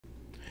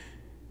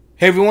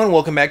Hey everyone,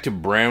 welcome back to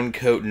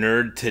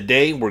BrowncoatNerd.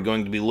 Today we're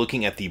going to be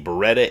looking at the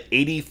Beretta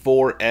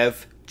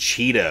 84F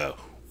Cheetah.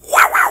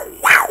 Wow, wow,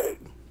 wow.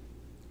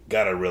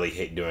 Gotta really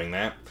hate doing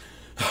that.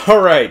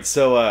 Alright,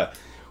 so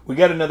we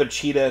got another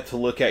Cheetah to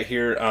look at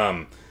here.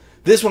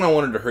 This one I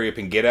wanted to hurry up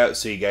and get out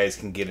so you guys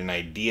can get an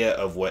idea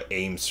of what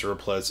AIM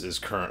Surplus is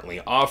currently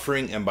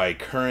offering. And by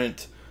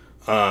current,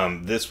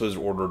 this was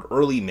ordered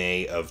early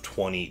May of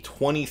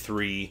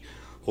 2023.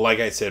 Like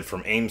I said,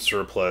 from AIM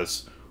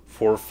Surplus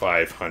for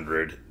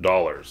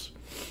 $500.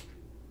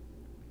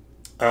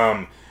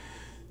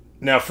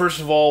 Now, first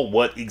of all,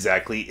 what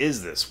exactly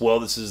is this? Well,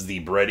 this is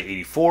the Beretta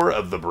 84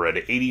 of the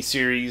Beretta 80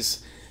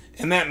 series,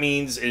 and that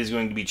means it is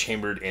going to be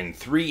chambered in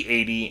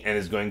 380 and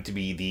is going to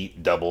be the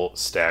double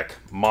stack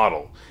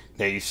model.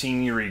 Now, you've seen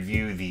me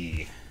review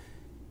the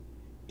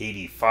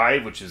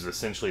 85, which is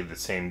essentially the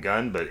same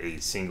gun, but a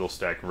single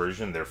stack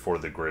version, therefore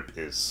the grip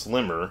is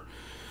slimmer.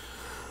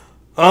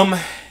 And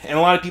a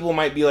lot of people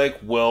might be like,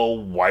 well,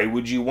 why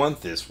would you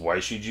want this?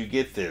 Why should you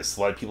get this?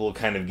 A lot of people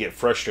kind of get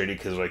frustrated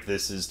because, like,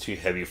 this is too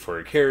heavy for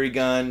a carry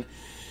gun.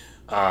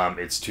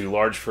 It's too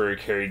large for a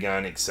carry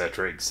gun,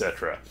 etc.,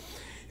 etc.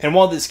 And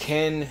while this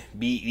can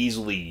be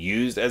easily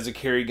used as a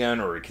carry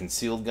gun or a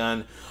concealed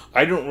gun,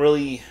 I don't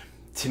really,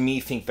 to me,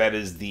 think that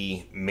is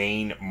the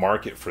main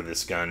market for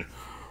this gun.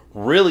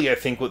 Really, I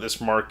think what this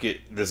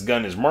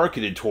gun is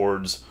marketed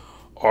towards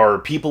are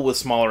people with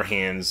smaller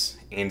hands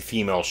and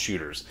female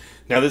shooters.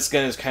 Now, this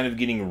gun is kind of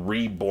getting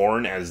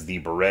reborn as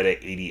the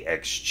Beretta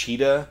 80X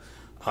Cheetah.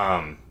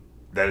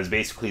 That is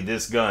basically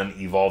this gun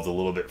evolved a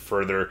little bit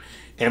further,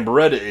 and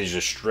Beretta is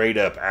just straight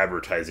up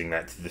advertising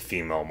that to the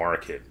female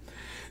market.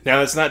 Now,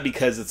 that's not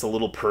because it's a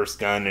little purse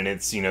gun and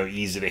it's, you know,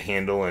 easy to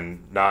handle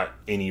and not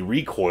any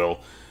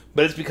recoil,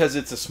 but it's because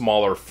it's a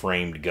smaller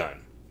framed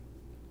gun.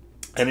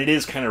 And it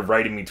is kind of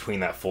right in between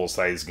that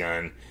full-size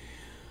gun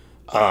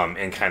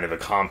and kind of a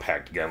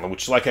compact gun,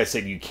 which, like I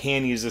said, you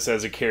can use this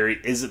as a carry.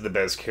 Is it the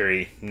best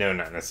carry? No,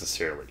 not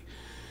necessarily.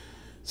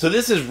 So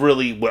this is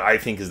really what I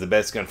think is the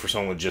best gun for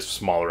someone with just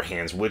smaller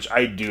hands, which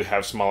I do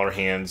have smaller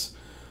hands.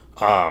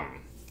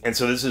 And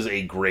so this is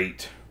a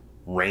great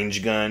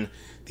range gun.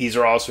 These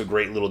are also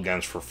great little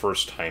guns for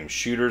first-time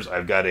shooters.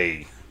 I've got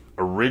a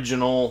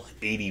original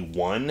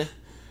 81,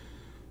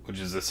 which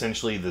is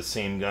essentially the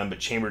same gun, but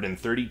chambered in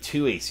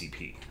 32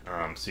 ACP.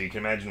 So you can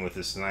imagine with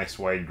this nice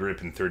wide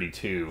grip in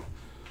 32,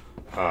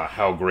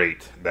 how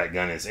great that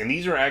gun is. And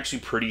these are actually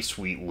pretty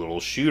sweet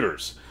little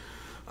shooters.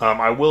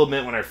 I will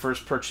admit, when I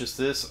first purchased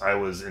this, I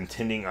was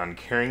intending on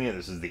carrying it.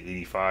 This is the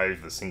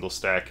 85, the single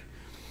stack.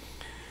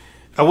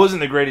 I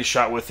wasn't the greatest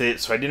shot with it,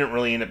 so I didn't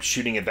really end up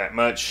shooting it that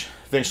much.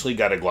 Eventually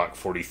got a Glock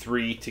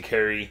 43 to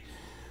carry.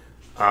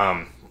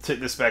 Took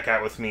this back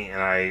out with me,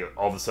 and I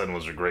all of a sudden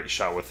was a great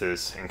shot with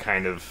this, and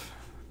kind of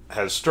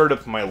has stirred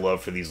up my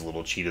love for these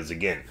little cheetahs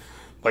again.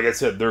 Like I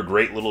said, they're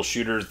great little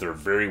shooters. They're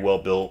very well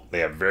built. They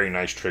have very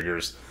nice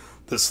triggers.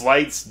 The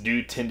slides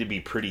do tend to be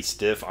pretty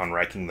stiff on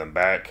racking them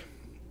back.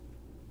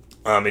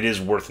 It is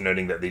worth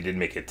noting that they did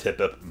make a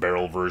tip-up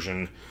barrel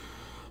version,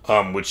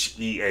 which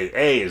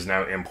EAA is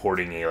now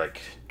importing a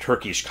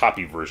Turkish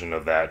copy version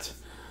of that.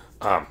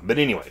 But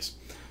anyways,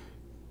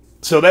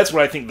 so that's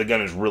what I think the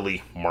gun is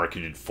really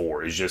marketed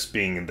for, is just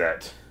being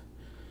that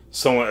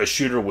a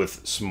shooter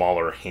with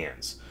smaller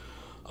hands.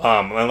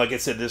 And like I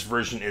said, this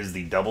version is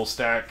the double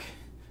stack.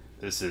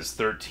 This is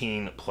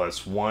 13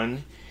 plus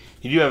 1.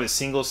 You do have a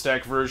single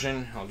stack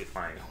version. I'll get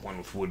my one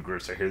with wood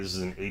grips right here. This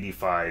is an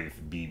 85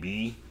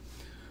 BB.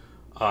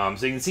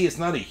 So you can see it's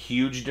not a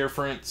huge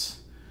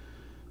difference,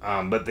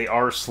 but they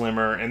are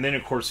slimmer. And then,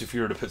 of course, if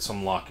you were to put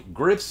some lock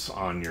grips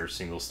on your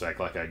single stack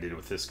like I did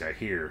with this guy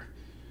here,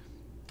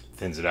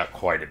 thins it out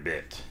quite a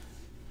bit.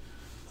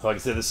 Like I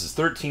said, this is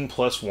 13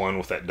 plus 1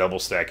 with that double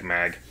stack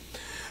mag.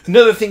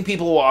 Another thing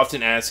people will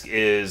often ask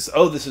is,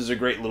 oh, this is a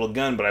great little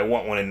gun, but I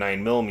want one in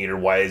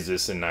 9mm. Why is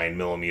this a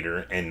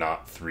 9mm and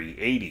not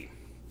 380?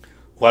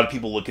 A lot of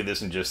people look at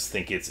this and just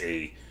think it's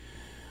a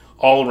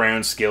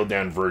all-around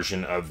scaled-down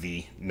version of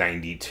the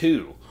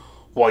 92.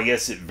 While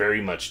yes, it very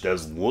much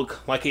does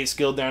look like a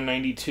scaled-down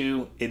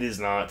 92, it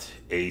is not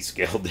a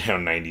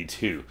scaled-down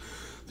 92.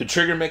 The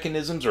trigger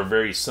mechanisms are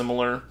very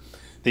similar.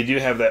 They do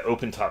have that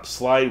open-top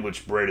slide,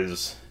 which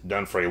Beretta's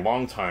done for a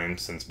long time,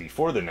 since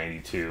before the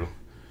 92.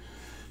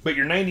 But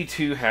your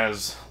 92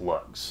 has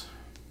lugs.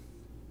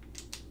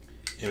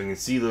 And we can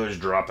see those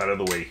drop out of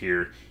the way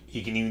here.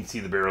 You can even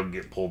see the barrel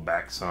get pulled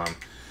back some.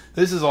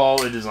 This is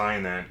all a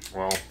design that,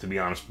 well, to be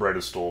honest,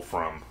 Beretta stole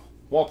from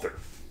Walther.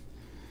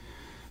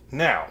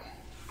 Now,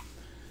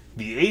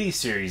 the 80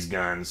 series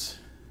guns,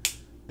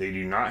 they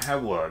do not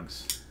have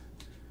lugs.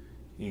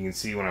 You can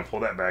see when I pull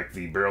that back,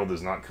 the barrel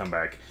does not come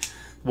back.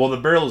 Well, the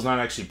barrel is not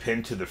actually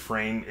pinned to the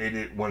frame.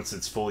 Once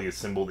it's fully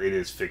assembled, it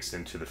is fixed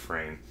into the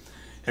frame.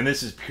 And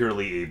this is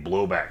purely a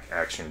blowback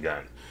action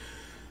gun.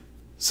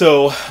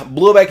 So,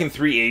 blowback in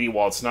 380,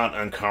 while it's not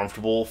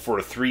uncomfortable, for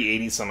a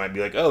 380, some might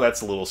be like, oh,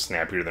 that's a little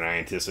snappier than I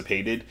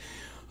anticipated.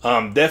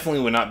 Definitely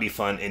would not be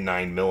fun in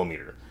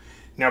 9mm.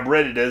 Now,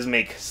 Beretta does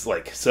make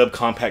like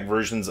subcompact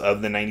versions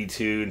of the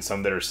 92 and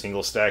some that are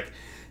single stack.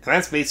 And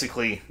that's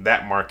basically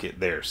that market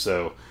there.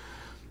 So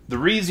the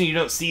reason you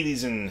don't see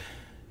these in,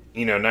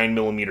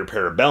 9mm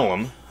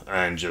Parabellum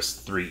and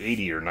just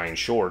 380 or 9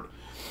 short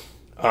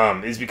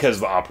is because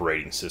of the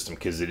operating system,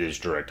 because it is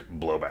direct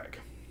blowback.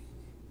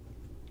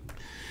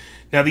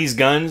 Now these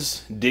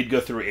guns did go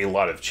through a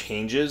lot of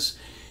changes.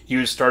 You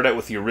would start out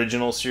with the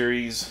original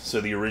series.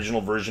 So the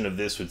original version of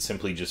this would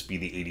simply just be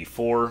the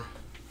 84,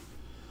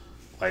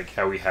 like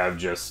how we have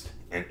just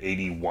an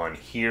 81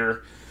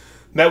 here.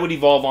 That would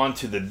evolve on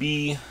to the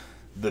B,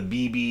 the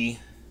BB,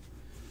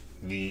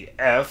 the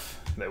F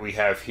that we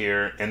have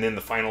here, and then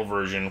the final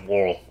version,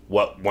 or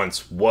what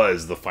once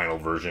was the final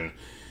version,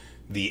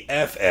 the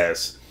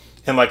FS.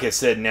 And like I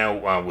said,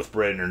 now with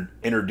Beretta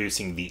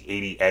introducing the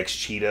 80X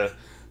Cheetah,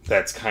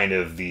 that's kind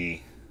of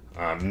the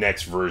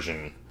next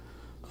version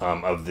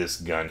of this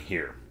gun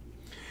here.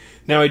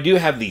 Now I do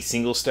have the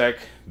single stack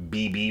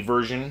BB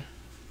version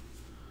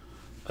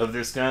of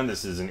this gun.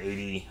 This is an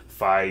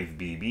 85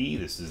 BB.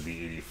 This is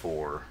the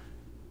 84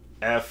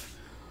 F.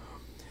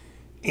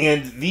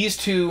 And these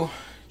two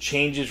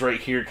changes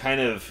right here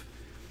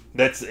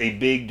that's a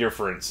big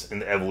difference in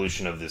the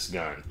evolution of this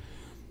gun.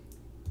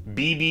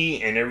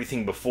 BB and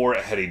everything before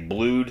it had a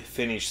blued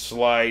finished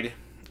slide,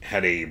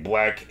 had a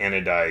black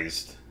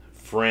anodized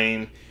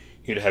frame.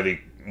 You'd have a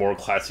more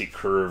classic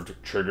curved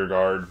trigger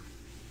guard.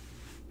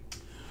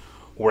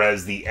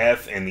 Whereas the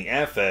F and the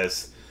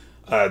FS,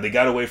 they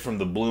got away from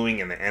the bluing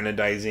and the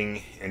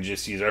anodizing and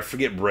just used, I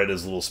forget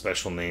Beretta's little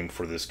special name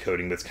for this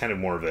coating, but it's kind of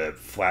more of a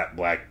flat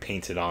black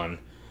painted on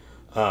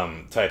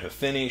type of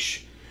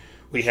finish.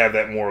 We have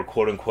that more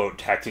quote-unquote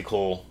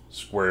tactical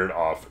squared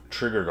off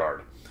trigger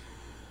guard.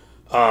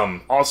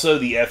 Also,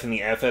 the F and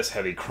the FS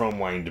have a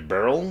chrome-lined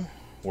barrel,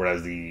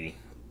 whereas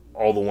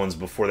all the ones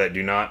before that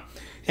do not.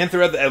 And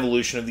throughout the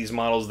evolution of these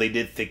models, they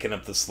did thicken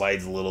up the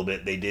slides a little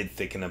bit. They did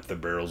thicken up the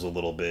barrels a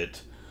little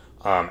bit,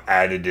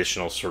 add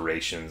additional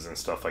serrations and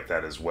stuff like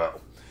that as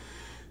well.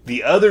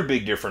 The other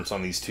big difference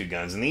on these two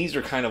guns, and these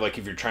are kind of like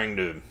if you're trying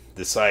to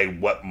decide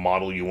what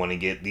model you want to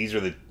get,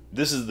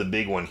 this is the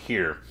big one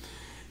here.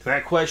 And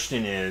that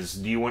question is,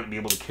 do you want to be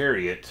able to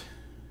carry it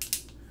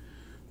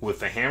with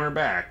the hammer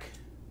back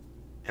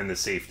and the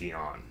safety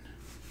on?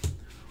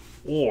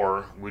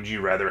 Or would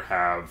you rather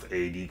have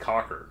a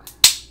decocker?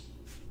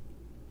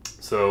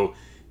 So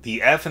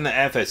the F and the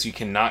FS you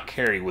cannot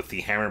carry with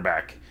the hammer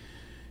back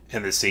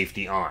and the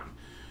safety on.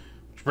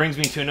 Which brings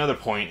me to another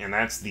point, and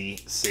that's the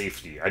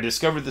safety. I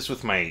discovered this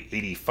with my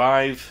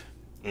 85,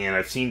 and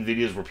I've seen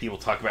videos where people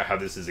talk about how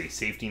this is a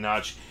safety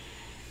notch.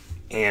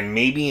 And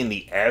maybe in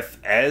the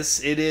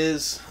FS it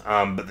is,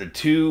 but the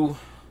two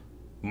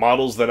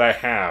models that I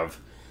have,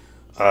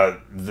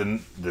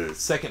 the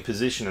second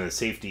position of the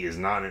safety is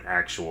not an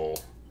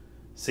actual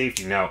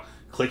safety. Now,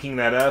 clicking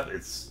that up,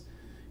 it's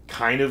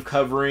kind of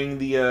covering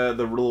the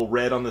little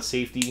red on the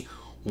safety.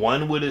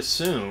 One would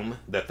assume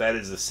that that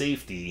is a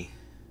safety,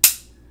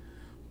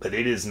 but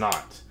it is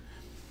not.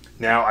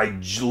 Now, I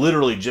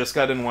literally just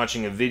got in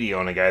watching a video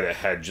on a guy that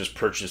had just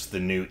purchased the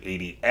new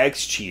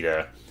 80X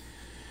Cheetah,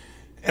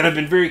 and I've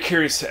been very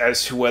curious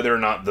as to whether or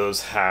not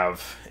those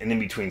have an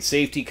in-between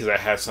safety, because I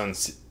have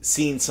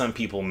seen some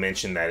people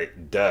mention that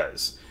it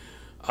does.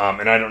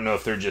 And I don't know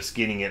if they're just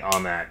getting it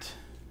on that,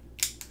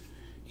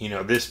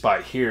 this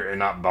spot here and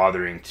not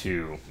bothering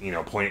to,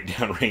 point it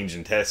down range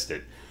and test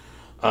it.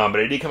 But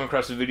I did come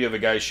across a video of a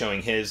guy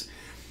showing his.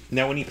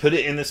 Now, when he put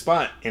it in the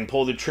spot and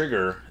pulled the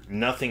trigger,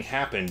 nothing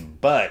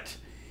happened. But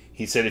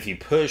he said if he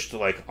pushed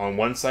like on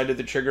one side of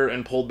the trigger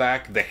and pulled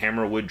back, the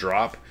hammer would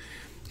drop.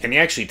 And he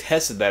actually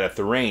tested that at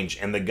the range,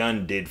 and the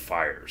gun did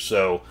fire.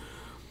 So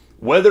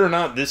whether or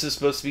not this is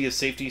supposed to be a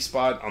safety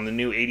spot on the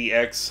new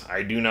 80X,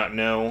 I do not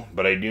know.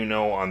 But I do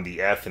know on the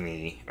F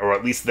and or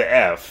at least the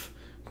F,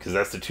 because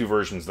that's the two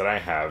versions that I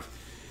have,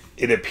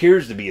 it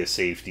appears to be a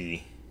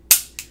safety,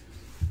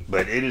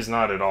 but it is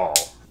not at all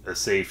a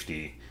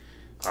safety.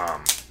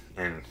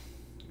 And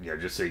yeah,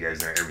 just so you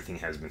guys know, everything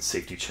has been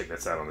safety checked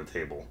that's out on the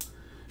table.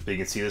 But you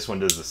can see this one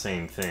does the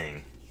same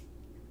thing.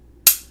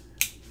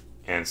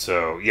 And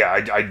so, yeah,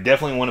 I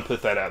definitely want to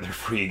put that out there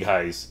for you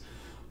guys.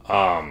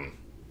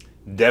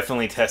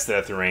 Definitely test it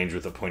at the range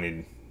with a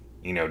pointed,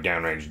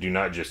 downrange. Do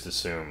not just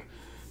assume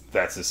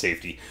that's a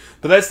safety.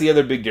 But that's the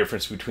other big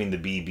difference between the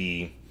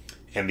BB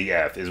and the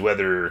F, is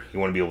whether you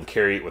want to be able to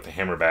carry it with the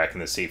hammer back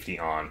and the safety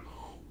on,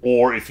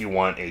 or if you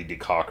want a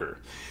decocker.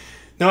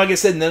 Now, like I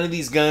said, none of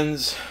these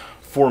guns,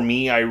 for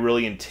me, I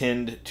really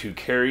intend to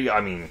carry.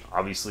 I mean,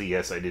 obviously,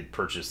 yes, I did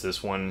purchase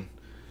this one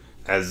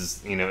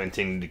as,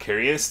 intending to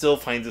carry it. It still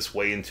finds its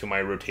way into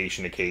my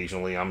rotation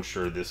occasionally. I'm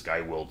sure this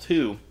guy will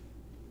too.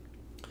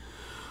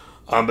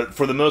 But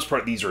for the most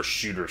part, these are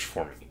shooters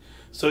for me.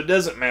 So it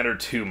doesn't matter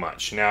too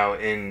much. Now,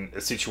 in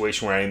a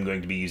situation where I am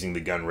going to be using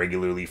the gun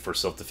regularly for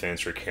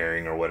self-defense or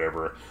carrying or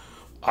whatever,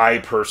 I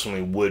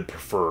personally would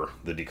prefer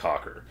the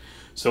decocker.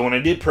 So when I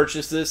did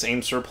purchase this,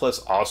 Aim Surplus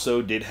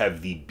also did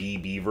have the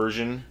BB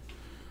version,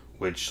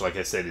 which, like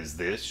I said, is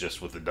this,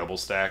 just with the double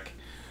stack.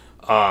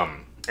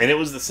 and it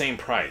was the same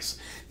price.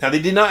 Now,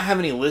 they did not have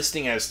any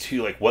listing as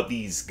to like what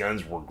these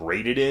guns were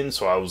graded in,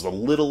 so I was a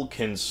little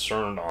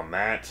concerned on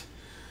that.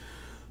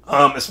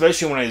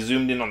 Especially when I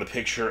zoomed in on the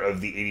picture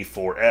of the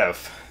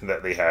 84F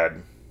that they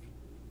had.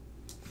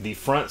 The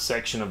front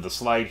section of the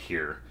slide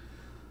here,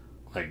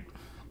 like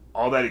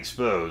all that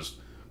exposed,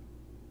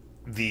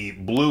 the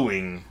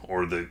bluing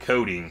or the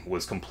coating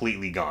was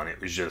completely gone.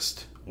 It was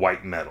just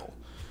white metal.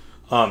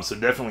 So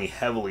definitely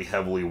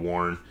heavily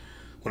worn.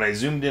 When I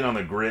zoomed in on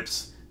the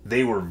grips,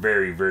 they were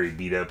very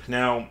beat up.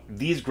 Now,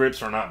 these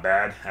grips are not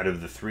bad. Out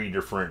of the 3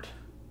 different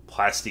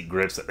plastic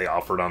grips that they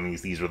offered on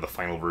these are the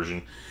final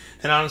version.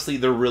 And honestly,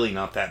 they're really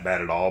not that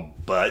bad at all.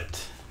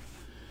 But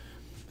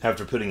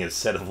after putting a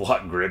set of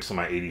lock grips on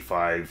my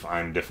 85,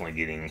 I'm definitely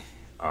getting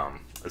a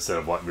set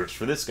of lock grips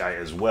for this guy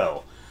as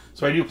well.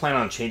 So I do plan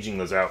on changing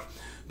those out.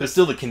 But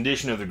still, the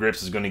condition of the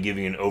grips is going to give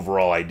you an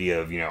overall idea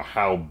of, you know,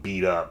 how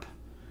beat up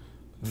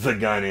the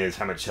gun is,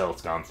 how much hell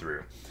it's gone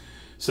through.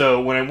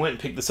 So when I went and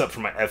picked this up for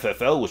my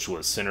FFL, which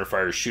was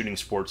Centerfire Shooting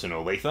Sports in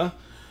Olathe,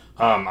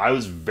 I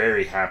was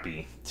very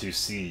happy to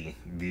see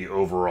the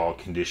overall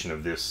condition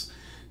of this.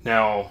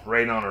 Now,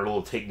 right on our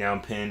little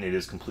takedown pin, it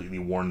is completely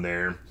worn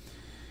there.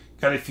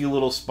 Got a few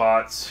little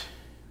spots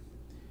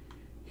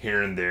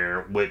here and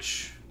there,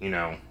 which, you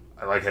know,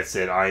 like I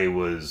said, I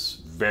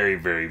was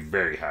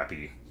very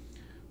happy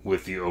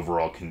with the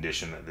overall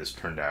condition that this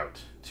turned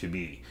out to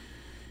be.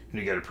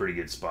 And you got a pretty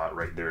good spot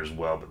right there as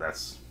well, but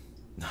that's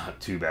not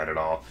too bad at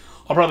all.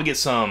 I'll probably get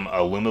some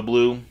Luma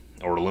Blue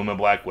or Luma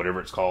Black, whatever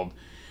it's called,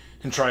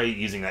 and try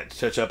using that to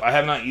touch up. I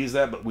have not used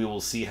that, but we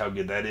will see how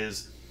good that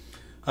is.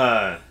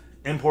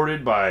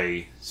 Imported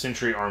by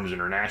Century Arms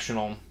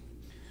International.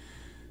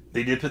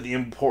 They did put the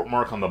import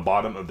mark on the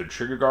bottom of the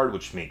trigger guard,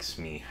 which makes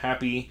me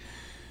happy.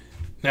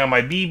 Now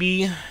my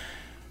BB,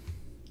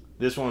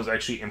 this one was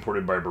actually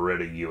imported by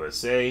Beretta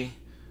USA.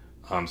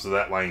 So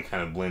that line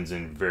kind of blends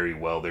in very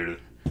well there.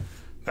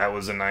 That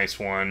was a nice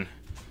one.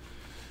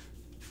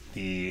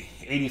 The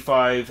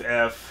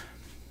 85F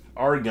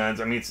are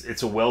guns. I mean,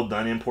 it's a well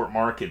done import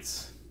mark.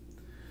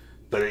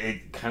 But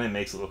it kind of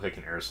makes it look like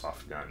an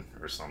airsoft gun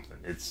or something.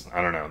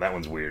 I don't know. That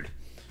one's weird.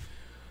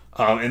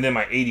 And then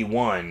my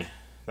 81,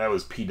 that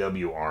was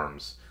PW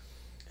Arms.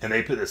 And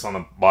they put this on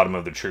the bottom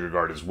of the trigger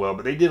guard as well.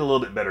 But they did a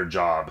little bit better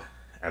job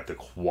at the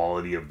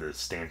quality of the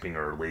stamping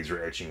or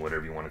laser etching,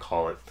 whatever you want to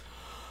call it.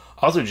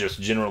 Also,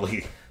 just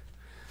generally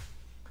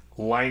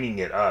lining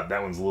it up.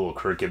 That one's a little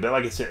crooked. But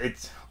like I said,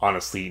 it's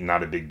honestly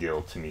not a big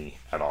deal to me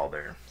at all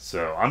there.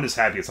 So I'm just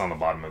happy it's on the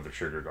bottom of the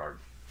trigger guard.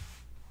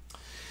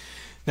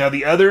 Now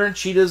the other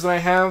cheetahs that I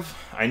have,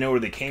 I know where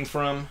they came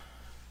from.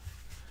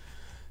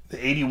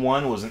 The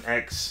 81 was an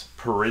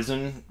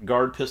ex-Parisian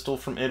guard pistol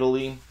from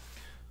Italy.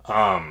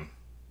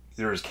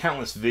 There's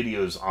countless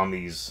videos on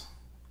these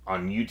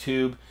on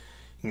YouTube.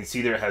 You can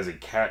see there it has a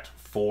Cat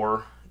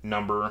 4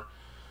 number.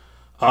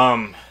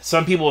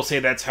 Some people will say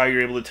that's how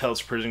you're able to tell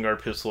it's a prison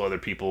guard pistol. Other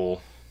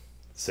people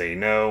say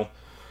no.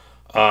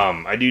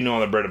 I do know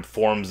on the Beretta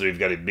forums they've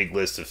got a big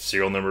list of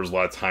serial numbers. A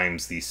lot of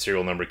times the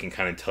serial number can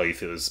kind of tell you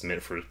if it was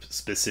meant for a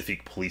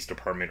specific police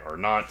department or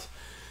not.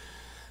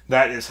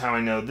 That is how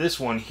I know this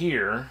one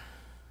here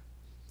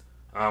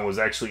was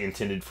actually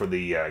intended for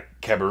the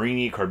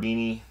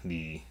Carabinieri,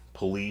 the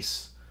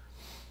police,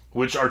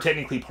 which are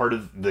technically part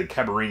of the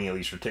Carabinieri, at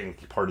least are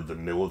technically part of the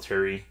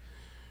military.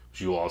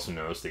 Which you will also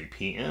notice a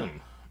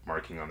PM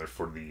marking on there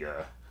for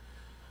the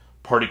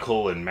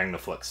particle and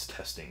magnaflux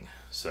testing.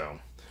 So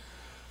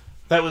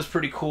that was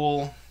pretty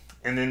cool.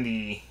 And then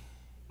the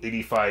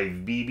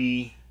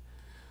 85BB,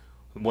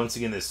 once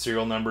again, this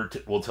serial number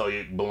will tell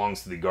you it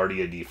belongs to the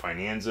Guardia di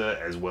Finanza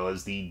as well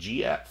as the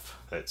GF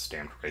that's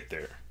stamped right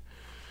there.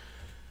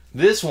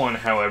 This one,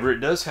 however, it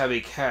does have a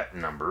cat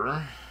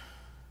number.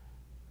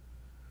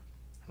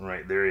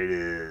 Right there it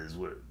is.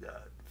 What we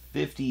got?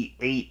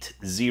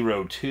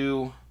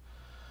 5802.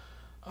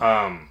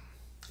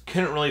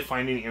 Couldn't really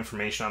find any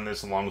information on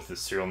this along with the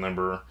serial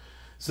number.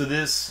 So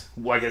this,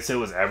 like I said,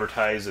 was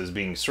advertised as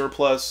being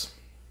surplus.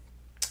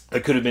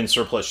 It could have been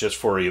surplus just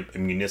for a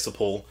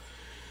municipal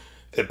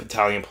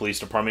Italian police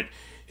department.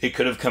 It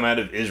could have come out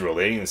of Israel.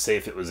 They didn't even say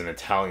if it was an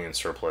Italian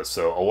surplus.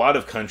 So a lot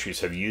of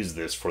countries have used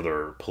this for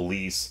their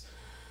police.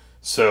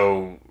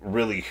 So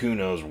really, who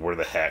knows where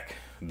the heck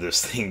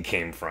this thing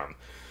came from.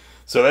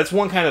 So that's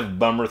one kind of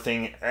bummer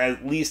thing.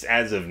 At least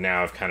as of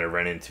now, I've kind of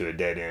run into a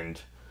dead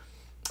end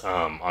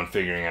on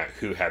figuring out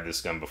who had this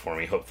gun before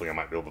me. Hopefully I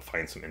might be able to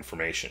find some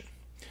information.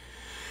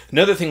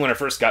 Another thing, when I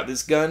first got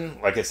this gun,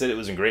 like I said, it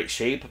was in great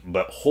shape,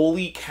 but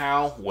holy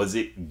cow, was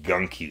it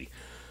gunky.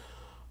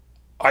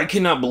 I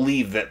cannot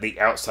believe that the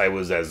outside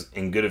was as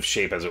in good of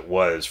shape as it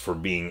was for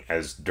being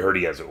as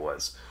dirty as it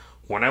was.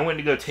 When I went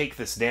to go take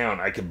this down,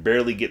 I could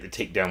barely get the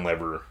takedown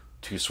lever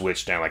to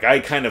switch down. Like,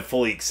 I kind of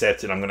fully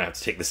accepted I'm going to have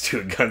to take this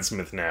to a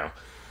gunsmith now.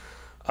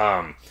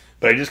 But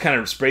I just kind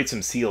of sprayed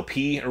some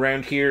CLP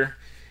around here,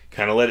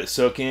 kind of let it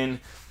soak in.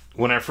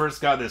 When I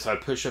first got this,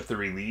 I'd push up the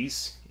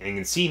release, and you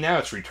can see now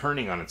it's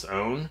returning on its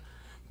own.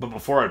 But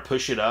before I'd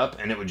push it up,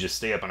 and it would just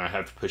stay up, and I'd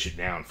have to push it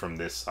down from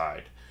this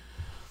side.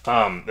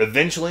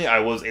 Eventually, I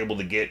was able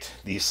to get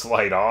the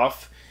slide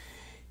off,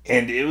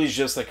 and it was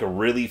just like a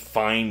really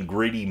fine,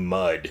 gritty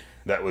mud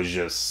that was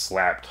just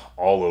slapped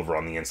all over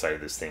on the inside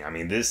of this thing. I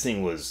mean, this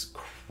thing was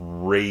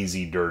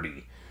crazy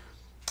dirty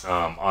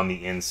on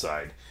the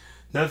inside.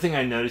 Another thing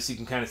I noticed, you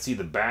can kind of see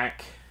the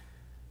back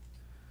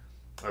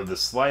of the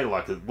slide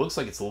lock. It looks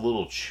like it's a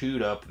little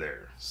chewed up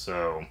there.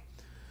 So,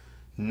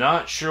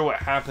 not sure what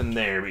happened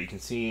there, but you can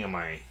see on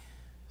my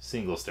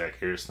single stack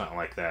here, it's not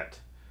like that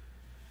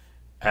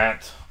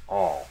at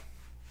all.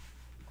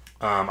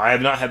 I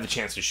have not had the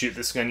chance to shoot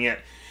this gun yet.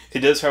 It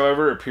does,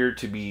 however, appear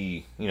to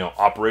be,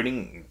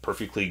 operating in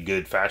perfectly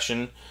good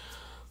fashion.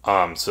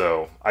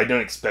 So I don't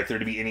expect there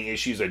to be any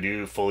issues. I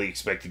do fully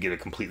expect to get a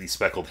completely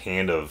speckled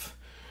hand of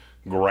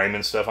grime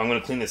and stuff. I'm going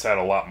to clean this out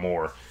a lot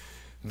more.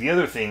 The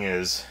other thing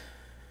is,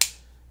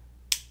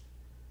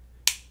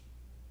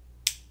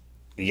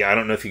 yeah, I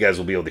don't know if you guys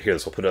will be able to hear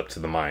this. I'll put it up to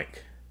the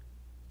mic.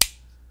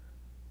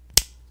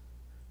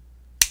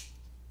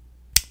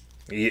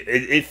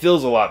 It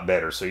feels a lot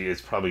better, so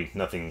it's probably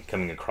nothing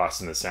coming across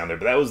in the sound there.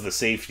 But that was the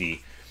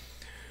safety.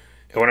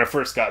 And when I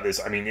first got this,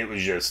 I mean, it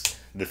was just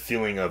the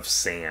feeling of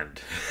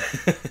sand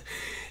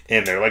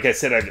in there. Like I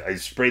said, I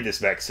sprayed this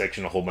back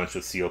section a whole bunch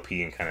with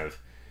CLP and kind of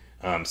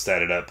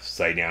sat it up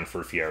side down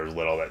for a few hours,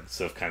 let all that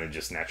stuff kind of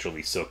just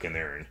naturally soak in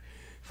there and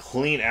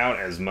clean out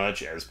as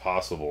much as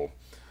possible.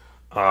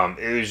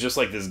 It was just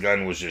like this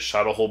gun was just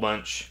shot a whole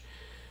bunch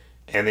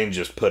and then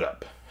just put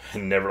up.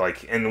 And never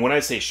and when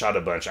I say shot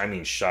a bunch, I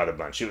mean shot a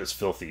bunch. It was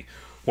filthy.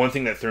 One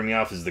thing that threw me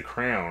off is the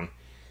crown.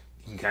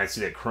 You can kind of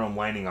see that chrome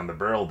lining on the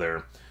barrel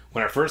there.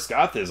 When I first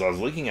got this, I was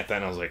looking at that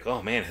and I was like,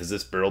 oh man, has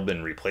this barrel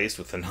been replaced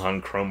with a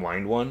non-chrome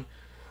lined one?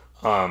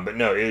 But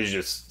no, it was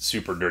just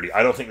super dirty.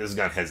 I don't think this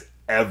gun has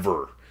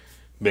ever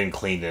been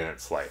cleaned in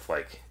its life,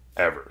 like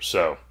ever.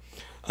 So,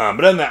 but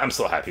other than that, I'm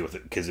still happy with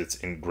it because it's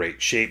in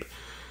great shape.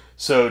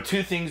 So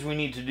two things we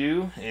need to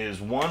do is,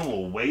 one,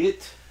 we'll weigh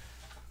it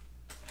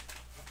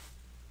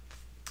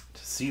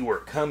to see where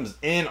it comes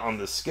in on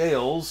the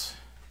scales.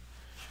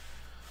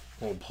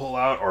 We'll pull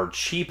out our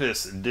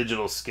cheapest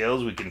digital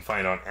scales we can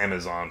find on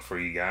Amazon for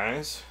you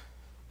guys.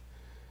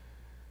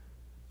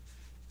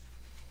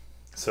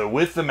 So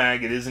with the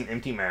mag, it is an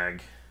empty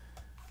mag.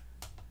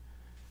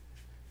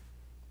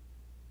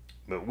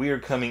 But we are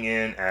coming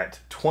in at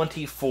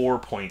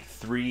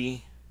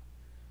 24.3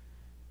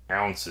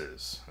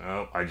 ounces.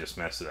 Oh, I just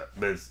messed it up.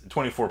 But it's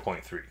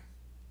 24.3.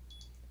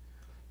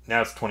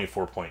 Now it's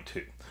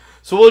 24.2.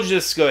 So we'll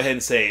just go ahead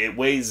and say it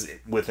weighs,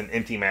 with an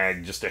empty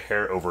mag, just a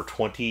hair over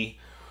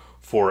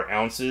 24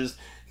 ounces.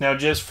 Now,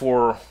 just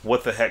for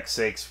what the heck's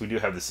sakes, we do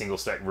have the single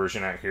stack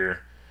version out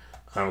here.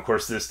 Of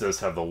course, this does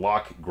have the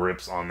lock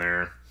grips on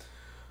there.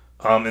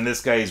 And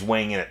this guy is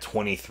weighing in at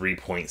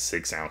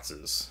 23.6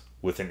 ounces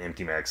with an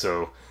empty mag.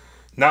 So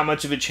not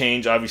much of a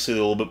change. Obviously, a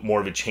little bit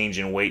more of a change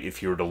in weight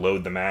if you were to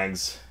load the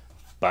mags.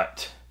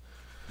 But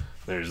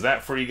there's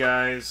that for you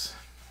guys.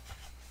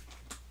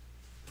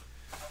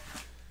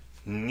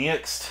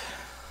 Next,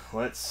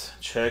 let's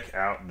check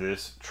out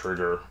this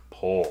trigger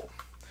pull.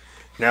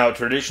 Now,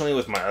 traditionally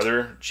with my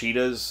other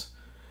cheetahs,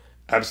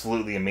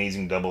 absolutely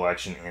amazing double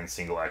action and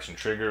single action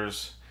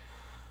triggers.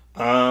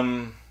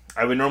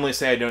 I would normally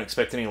say I don't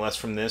expect any less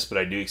from this, but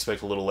I do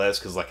expect a little less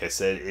because, like I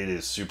said, it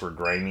is super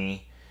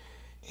grimy.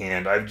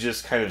 And I've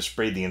just kind of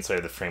sprayed the inside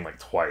of the frame like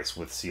twice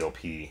with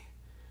CLP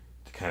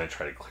to kind of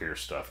try to clear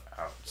stuff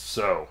out.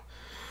 So,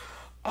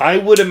 I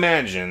would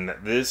imagine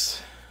that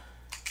this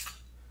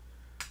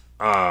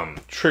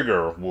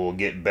trigger will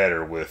get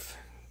better with,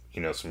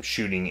 some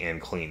shooting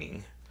and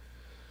cleaning.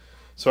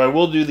 So I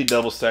will do the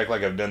double stack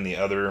like I've done the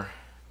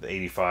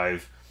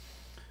 85.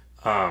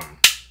 I'm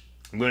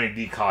going to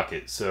decock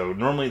it. So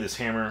normally this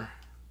hammer,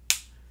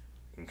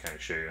 I can kind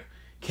of show you,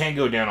 can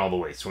go down all the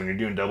way. So when you're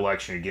doing double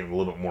action, you're getting a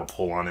little bit more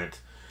pull on it.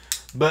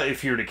 But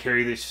if you were to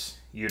carry this,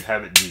 you'd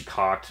have it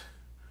decocked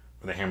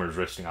where the hammer is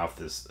resting off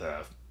this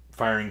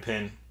firing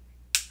pin.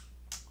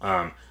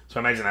 So I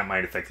imagine that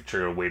might affect the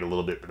trigger weight a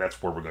little bit, but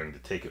that's where we're going to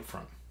take it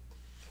from.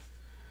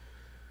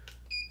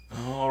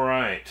 All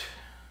right.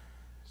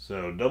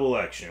 So double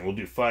action, we'll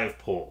do 5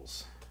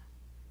 pulls.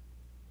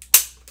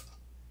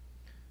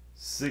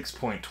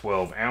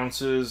 6.12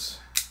 ounces.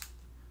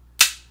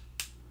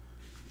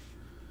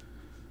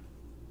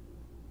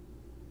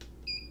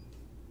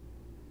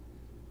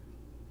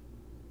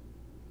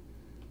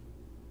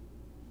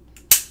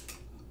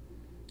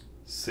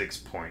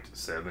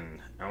 .7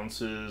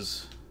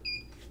 ounces.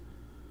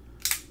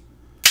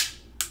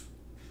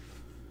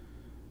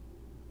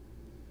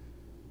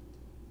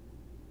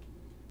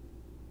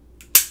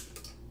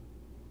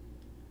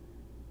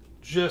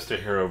 Just a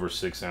hair over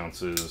 6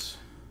 ounces.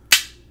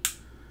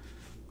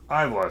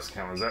 I've lost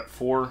count. Was that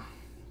 4? I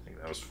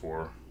think that was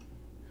 4.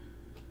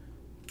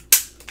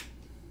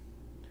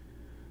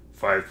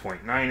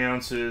 5.9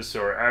 ounces.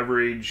 So our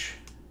average,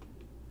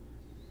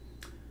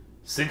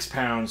 6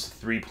 pounds,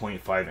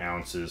 3.5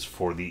 ounces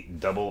for the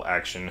double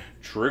action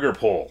trigger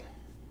pull.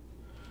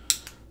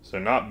 So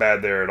not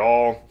bad there at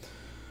all.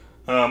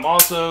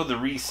 Also, the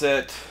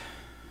reset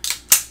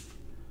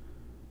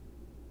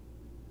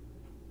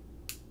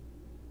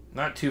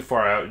Not too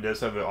far out. It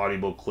does have an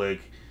audible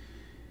click.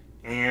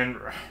 And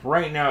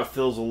right now it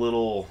feels a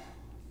little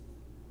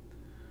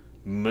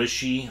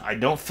mushy. I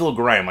don't feel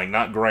grime, like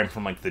not grime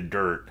from like the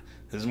dirt.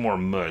 This is more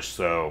mush,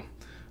 so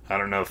I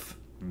don't know if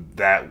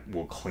that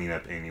will clean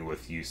up any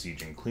with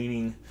usage and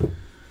cleaning.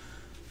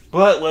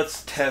 But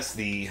let's test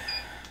the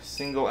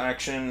single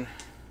action.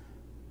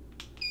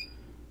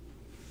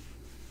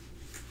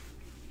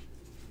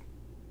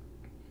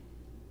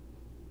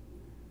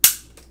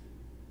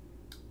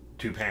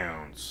 £2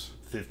 pounds,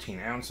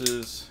 15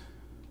 ounces.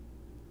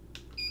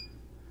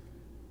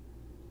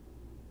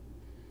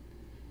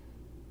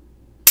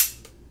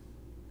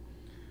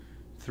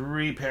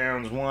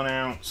 £3, 1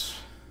 ounce.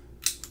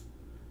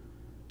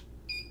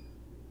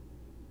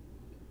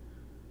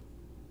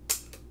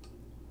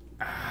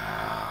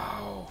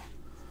 Ow.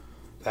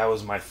 That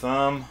was my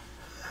thumb.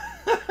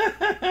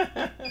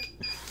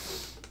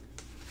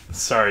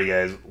 Sorry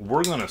guys,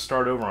 we're gonna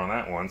start over on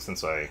that one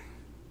since I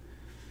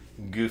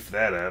goofed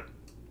that up.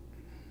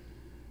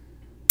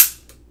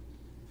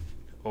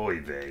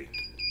 Oy vey.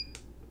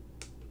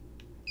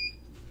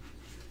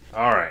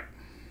 Alright.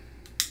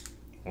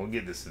 We'll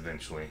get this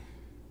eventually.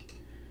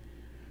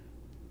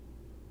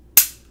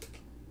 Just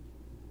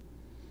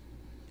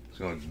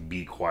gonna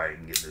be quiet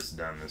and get this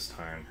done this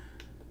time.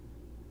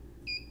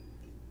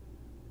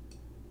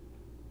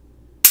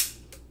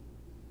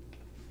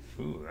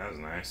 Ooh, that was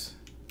nice.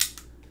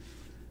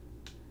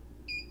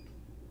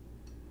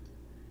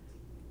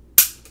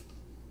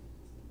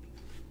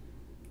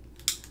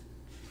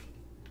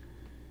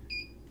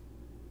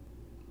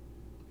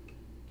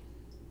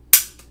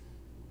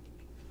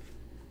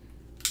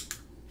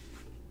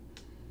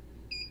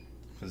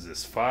 Is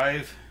this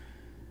 5?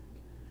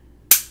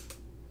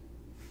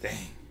 Dang.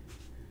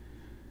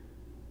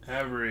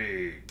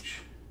 Average.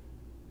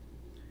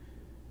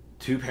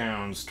 2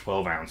 pounds,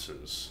 12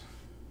 ounces.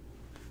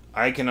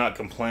 I cannot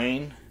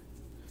complain.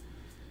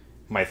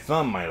 My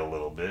thumb might a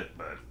little bit,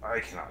 but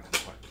I cannot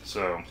complain.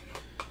 So,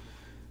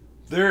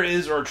 there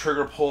is our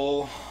trigger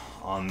pull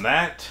on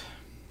that.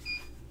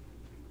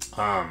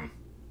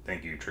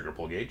 Thank you, trigger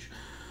pull gauge.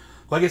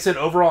 Like I said,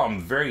 overall,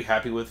 I'm very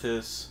happy with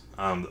this.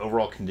 The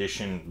overall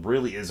condition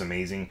really is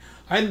amazing.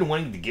 I've been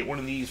wanting to get one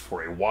of these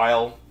for a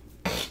while.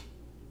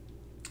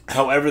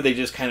 However, they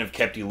just kind of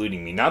kept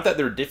eluding me. Not that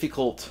they're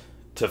difficult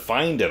to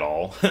find at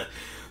all.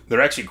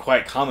 They're actually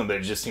quite common, but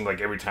it just seemed like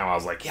every time I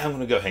was like, yeah, I'm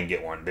going to go ahead and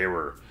get one. They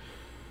were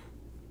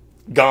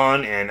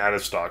gone and out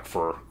of stock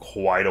for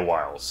quite a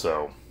while.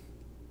 So,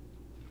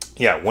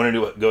 yeah, wanted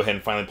to go ahead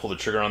and finally pull the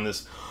trigger on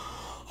this.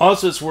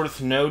 Also, it's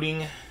worth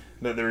noting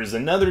that there is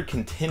another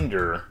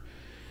contender,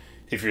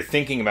 if you're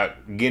thinking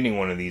about getting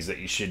one of these, that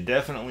you should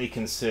definitely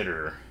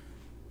consider.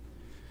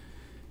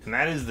 And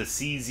that is the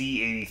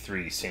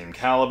CZ83, same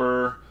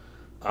caliber.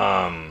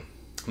 I'm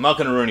not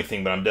going to ruin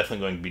anything, but I'm definitely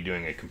going to be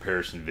doing a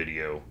comparison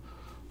video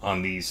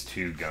on these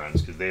two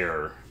guns because they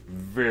are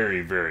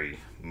very, very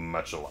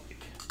much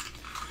alike.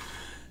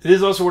 It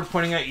is also worth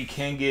pointing out you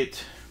can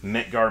get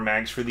Metgar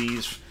mags for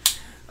these.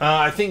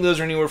 I think those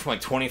are anywhere from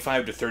like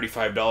 $25 to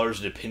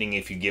 $35, depending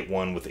if you get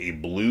one with a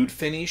blued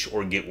finish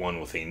or get one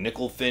with a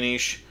nickel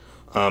finish.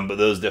 But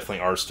those definitely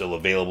are still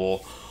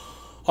available.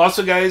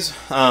 Also, guys,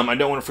 I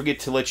don't want to forget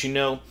to let you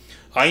know,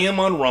 I am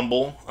on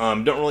Rumble.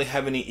 Don't really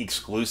have any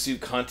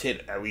exclusive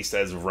content, at least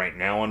as of right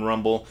now on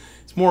Rumble.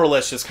 It's more or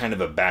less just kind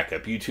of a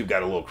backup. YouTube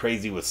got a little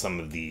crazy with some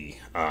of the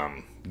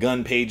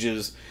gun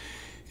pages,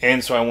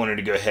 and so I wanted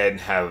to go ahead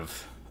and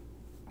have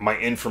my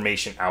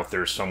information out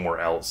there somewhere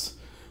else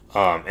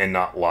and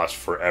not lost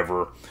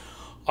forever.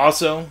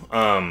 Also,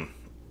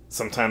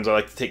 sometimes I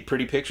like to take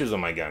pretty pictures of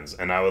my guns,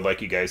 and I would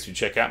like you guys to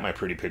check out my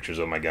pretty pictures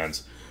of my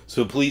guns.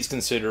 So please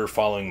consider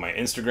following my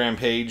Instagram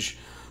page.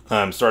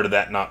 Started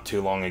that not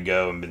too long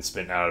ago and been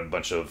spitting out a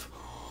bunch of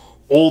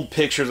old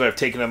pictures I've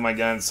taken of my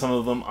guns. Some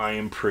of them I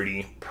am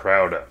pretty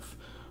proud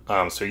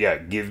of. So yeah,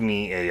 give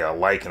me a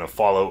like and a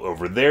follow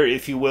over there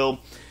if you will.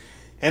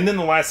 And then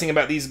the last thing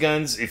about these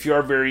guns, if you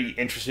are very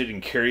interested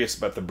and curious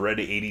about the Beretta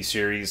 80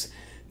 series,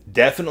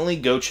 definitely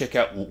go check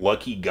out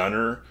Lucky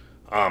Gunner.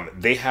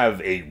 They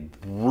have a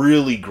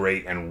really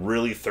great and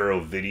really thorough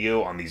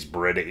video on these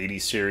Beretta 80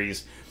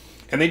 series.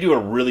 And they do a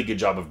really good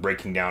job of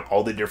breaking down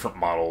all the different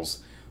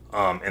models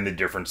and the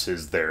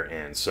differences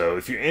therein. So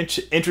if you're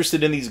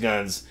interested in these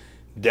guns,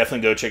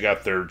 definitely go check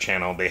out their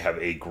channel. They have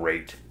a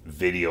great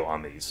video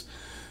on these.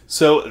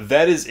 So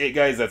that is it,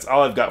 guys. That's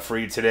all I've got for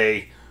you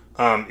today.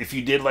 If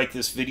you did like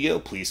this video,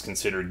 please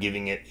consider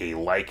giving it a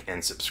like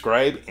and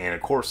subscribe. And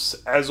of course,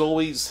 as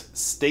always,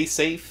 stay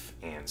safe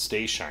and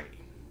stay shiny.